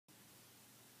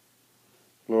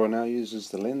Explorer now uses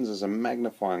the lens as a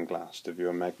magnifying glass to view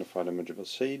a magnified image of a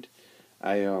seed.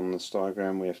 On this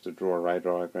diagram we have to draw a ray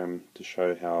diagram to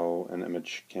show how an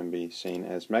image can be seen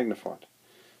as magnified.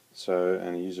 So,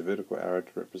 and use a vertical arrow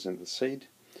to represent the seed.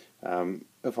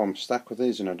 If I'm stuck with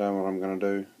these and I don't know what I'm going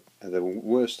to do, the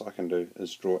worst I can do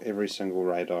is draw every single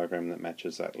ray diagram that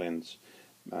matches that lens.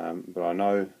 But I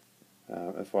know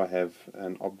if I have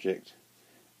an object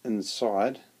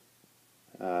inside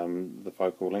the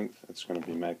focal length, it's going to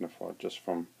be magnified just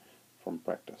from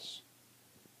practice.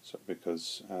 So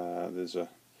because there's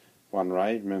one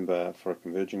ray, remember for a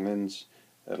converging lens,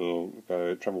 it'll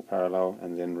travel parallel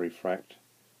and then refract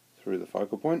through the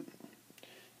focal point.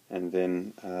 And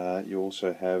then you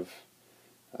also have,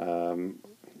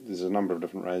 there's a number of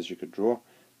different rays you could draw.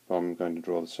 I'm going to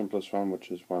draw the simplest one, which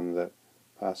is one that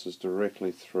passes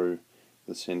directly through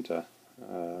the center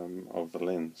of the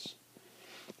lens.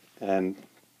 And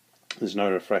there's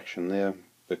no refraction there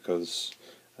because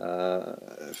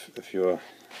if you're,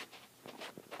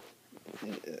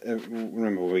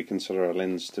 remember we consider a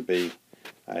lens to be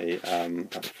a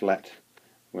flat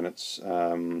when it's,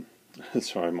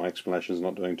 sorry, my explanation is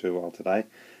not doing too well today,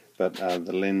 but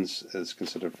the lens is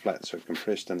considered flat, so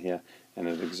compressed in here, and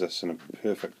it exists in a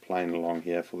perfect plane along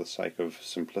here for the sake of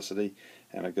simplicity,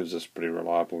 and it gives us pretty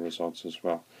reliable results as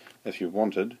well. If you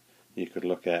wanted, you could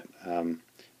look at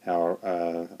how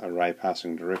a ray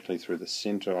passing directly through the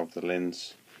center of the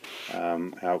lens,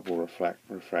 how it will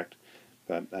refract,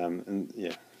 but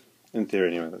yeah, in theory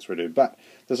anyway, that's what we do. But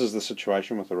this is the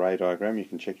situation with the ray diagram. You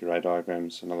can check your ray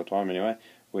diagrams another time anyway,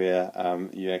 where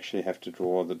you actually have to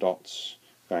draw the dots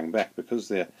going back. Because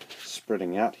they're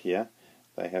spreading out here,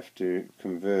 they have to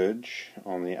converge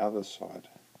on the other side.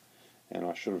 And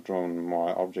I should have drawn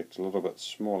my object a little bit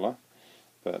smaller,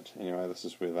 but anyway, this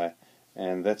is where they,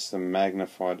 and that's the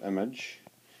magnified image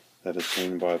that is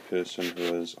seen by a person who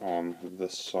is on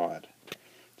this side.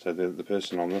 So the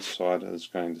person on this side is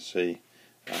going to see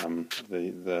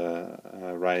the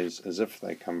rays as if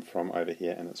they come from over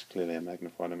here, and it's clearly a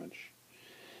magnified image.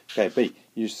 Okay, B.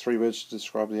 Use 3 words to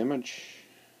describe the image.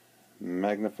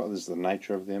 Magnified, this is the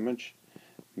nature of the image.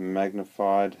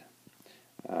 Magnified,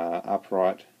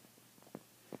 upright,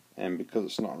 and because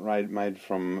it's not made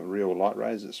from real light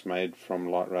rays, it's made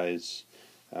from light rays,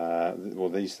 well,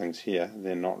 these things here,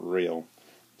 they're not real.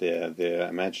 They're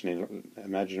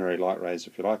imaginary light rays,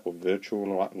 if you like, or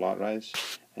virtual light rays,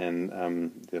 and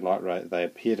they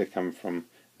appear to come from,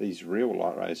 these real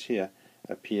light rays here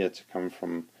appear to come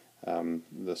from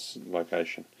this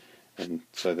location, and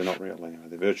so they're not real anyway,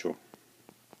 they're virtual.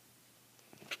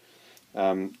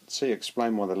 C.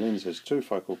 Explain why the lens has 2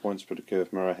 focal points but a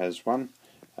curved mirror has 1.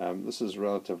 This is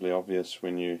relatively obvious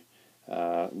when you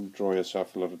draw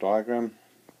yourself a little diagram.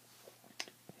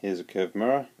 Here's a curved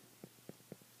mirror.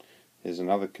 Here's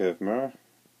another curved mirror.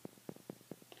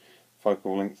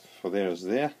 Focal length for there is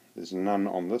there. There's none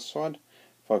on this side.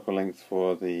 Focal length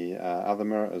for the other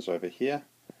mirror is over here.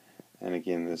 And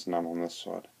again, there's none on this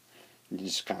side. You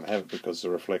just can't have it because the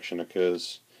reflection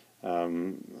occurs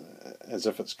as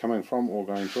if it's coming from or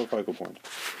going to a focal point.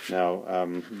 Now,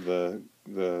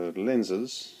 the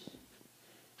lenses,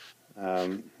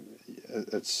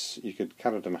 you could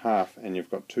cut it in half and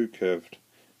you've got 2 curved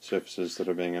surfaces that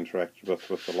are being interacted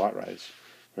with the light rays,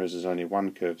 whereas there's only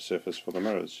 1 curved surface for the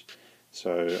mirrors.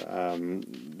 So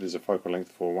there's a focal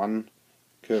length for one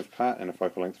curved part and a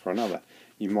focal length for another.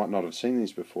 You might not have seen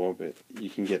these before, but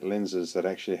you can get lenses that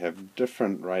actually have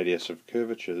different radius of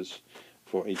curvatures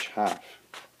for each half.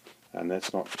 And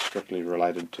that's not strictly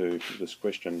related to this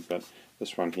question, but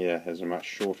this one here has a much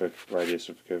shorter radius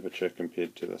of curvature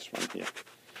compared to this one here.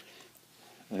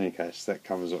 In any case, that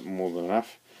covers it more than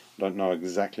enough. I don't know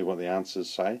exactly what the answers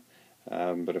say,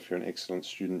 but if you're an excellent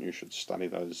student, you should study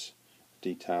those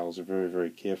details very, very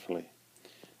carefully.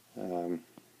 I'm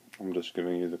just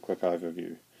giving you the quick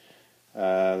overview.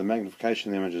 The magnification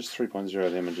of the image is 3.0,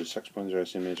 the image is 6.0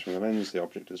 centimeters from the lens, the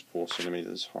object is 4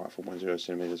 centimeters high, 4.0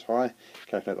 centimeters high.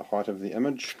 Calculate the height of the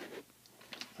image.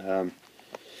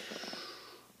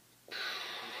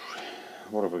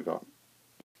 What have we got?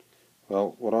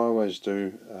 Well, what I always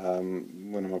do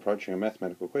when I'm approaching a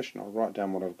mathematical question, I'll write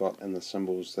down what I've got in the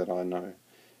symbols that I know.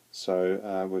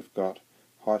 So we've got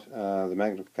height, the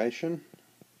magnification,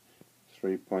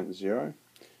 3.0,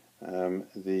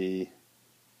 the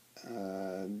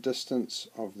distance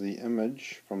of the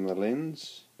image from the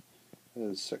lens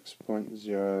is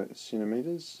 6.0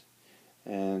 centimeters,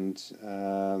 and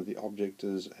the object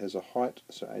has a height,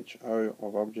 so HO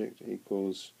of object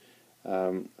equals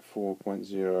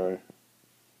 4.0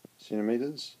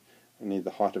 centimeters. I need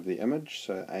the height of the image,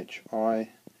 so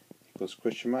HI equals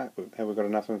question mark. Have we got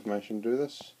enough information to do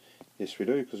this? Yes, we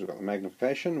do, because we've got the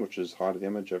magnification, which is the height of the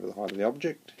image over the height of the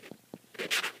object.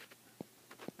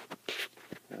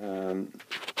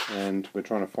 And we're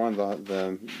trying to find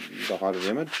the height of the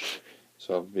image,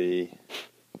 so it'll be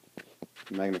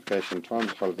magnification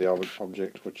times the height of the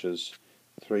object, which is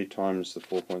 3 times the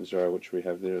 4.0, which we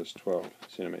have there is 12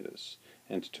 centimeters,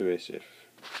 and to 2SF.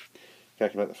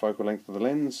 Calculate the focal length of the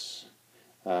lens.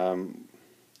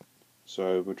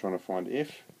 So we're trying to find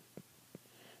F.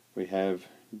 We have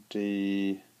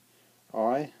DI.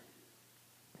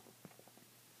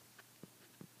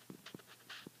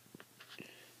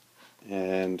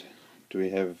 And do we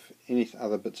have any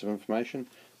other bits of information?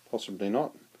 Possibly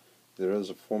not. There is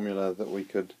a formula that we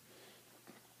could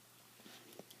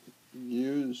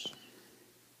use.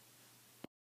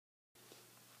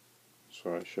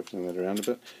 Sorry, shifting that around a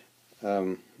bit.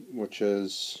 Which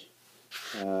is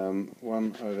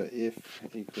 1 over F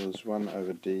equals 1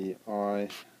 over DI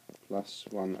plus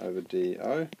 1 over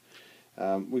DO.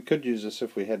 We could use this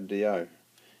if we had DO.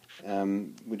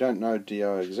 We don't know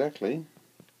DO exactly,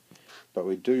 but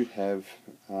we do have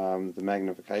the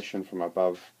magnification from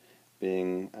above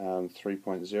being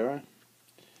 3.0,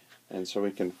 and so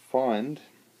we can find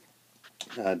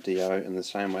DO in the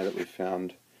same way that we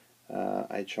found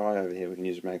HI over here. We can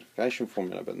use a magnification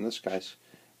formula, but in this case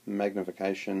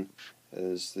magnification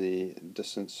is the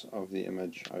distance of the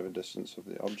image over distance of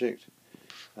the object,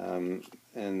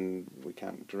 and we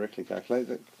can't directly calculate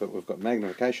that, but we've got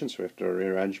magnification, so we have to do a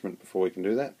rearrangement before we can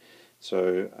do that.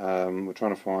 So we're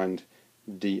trying to find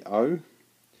DO,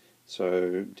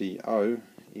 so DO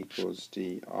equals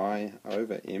DI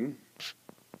over M,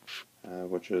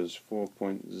 which is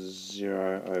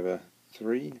 4.0 over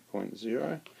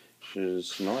 3.0, which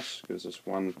is nice, gives us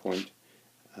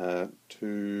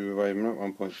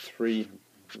 1.3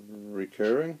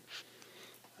 recurring,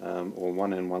 or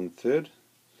 1 1/3.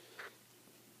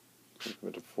 Think of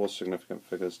it as 4 significant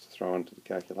figures to throw into the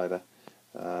calculator,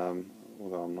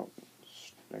 although I'm not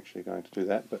actually going to do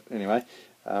that, but anyway.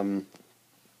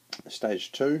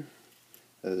 Stage 2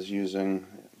 is using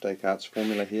Descartes'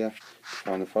 formula here to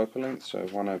find the focal length, so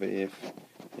 1 over F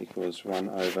equals 1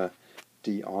 over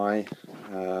DI,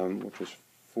 which is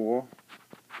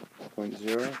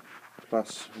 4.0,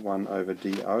 plus 1 over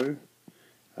DO.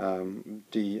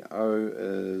 DO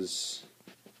is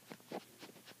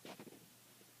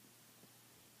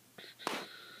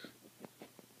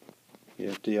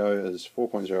DO is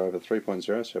 4.0 over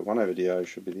 3.0, so 1 over DO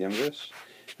should be the inverse,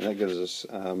 and that gives us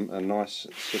a nice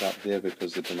setup there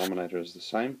because the denominator is the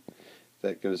same.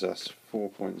 That gives us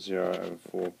 4.0 over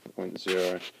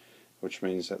 4.0, which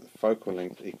means that the focal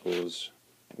length equals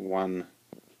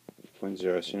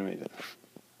 1.0 centimeter.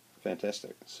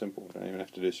 Fantastic, simple, don't even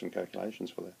have to do some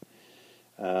calculations for that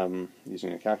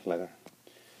using a calculator.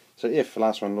 So if, the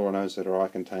last one, Laura knows that her eye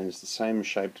contains the same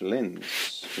shaped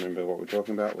lens. Remember what we're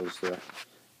talking about was the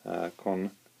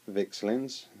convex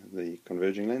lens, the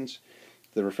converging lens.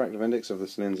 The refractive index of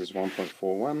this lens is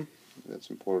 1.41, that's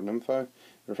important info.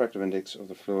 The refractive index of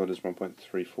the fluid is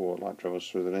 1.34. Light travels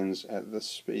through the lens at this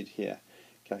speed here.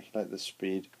 Calculate the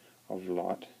speed of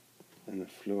light in the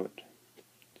fluid.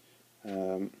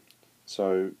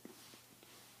 So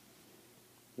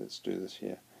let's do this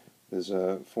here. There's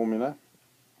a formula.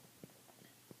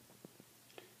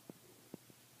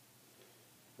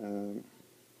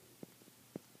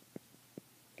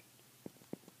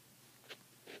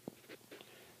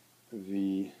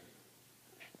 V1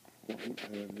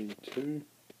 over V2, I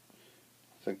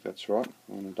think that's right.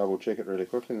 I'm going to double check it really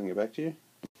quickly and then get back to you.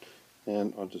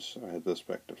 And I had this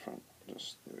back to front, there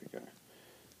we go.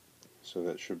 So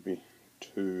that should be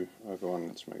 2 over 1,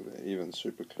 let's make that even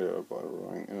super clearer by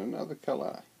writing in another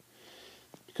colour.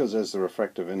 Because as the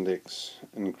refractive index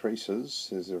increases,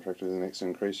 we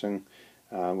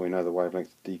know the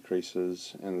wavelength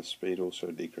decreases and the speed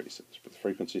also decreases, but the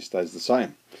frequency stays the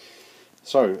same.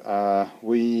 So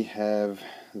we have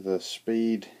the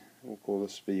speed, we'll call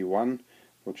this V1,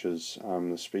 which is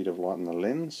the speed of light in the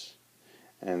lens,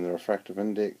 and the refractive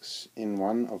index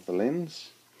N1 of the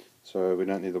lens, so we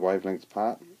don't need the wavelength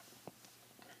part.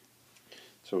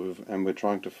 So we're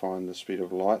trying to find the speed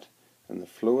of light in the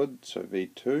fluid, so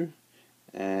V2,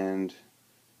 and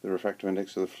the refractive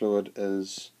index of the fluid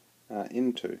is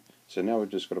N2. So now we've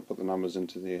just got to put the numbers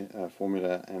into the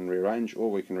formula and rearrange, or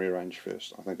we can rearrange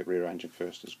first. I think that rearranging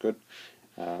first is good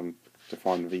to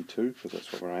find V2, because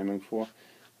that's what we're aiming for,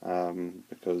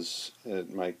 because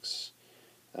it makes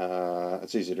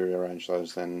it's easier to rearrange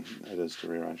those than it is to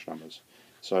rearrange numbers.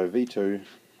 So V2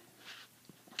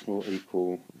 will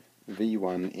equal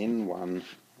V1 N1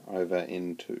 over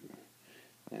N2.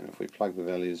 and if we plug the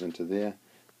values into there,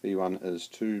 V1 is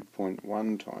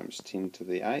 2.1 times 10 to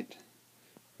the 8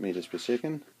 meters per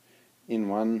second,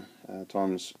 N1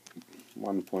 times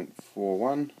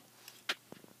 1.41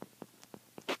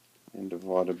 and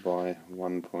divided by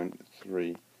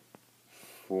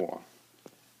 1.34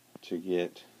 to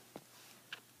get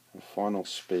a final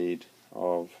speed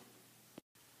of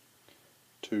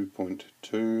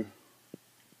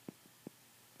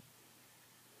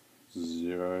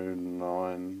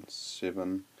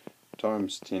 2.2097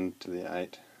 times 10 to the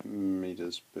 8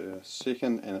 meters per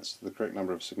second, and it's the correct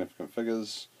number of significant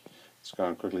figures. Let's go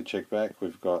and quickly check back.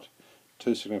 We've got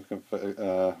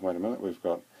we've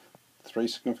got 3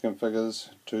 significant figures,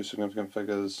 2 significant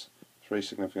figures, 3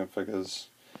 significant figures.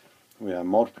 We are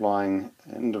multiplying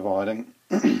and dividing,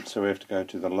 so we have to go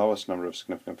to the lowest number of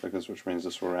significant figures, which means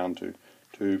this will round to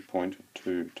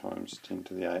 2.2 times 10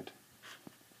 to the 8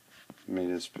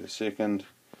 meters per second.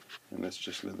 And let's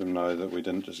just let them know that we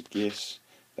didn't just guess,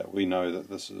 that we know that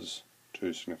this is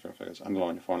 2 significant figures.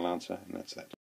 Underline your final answer, and that's that.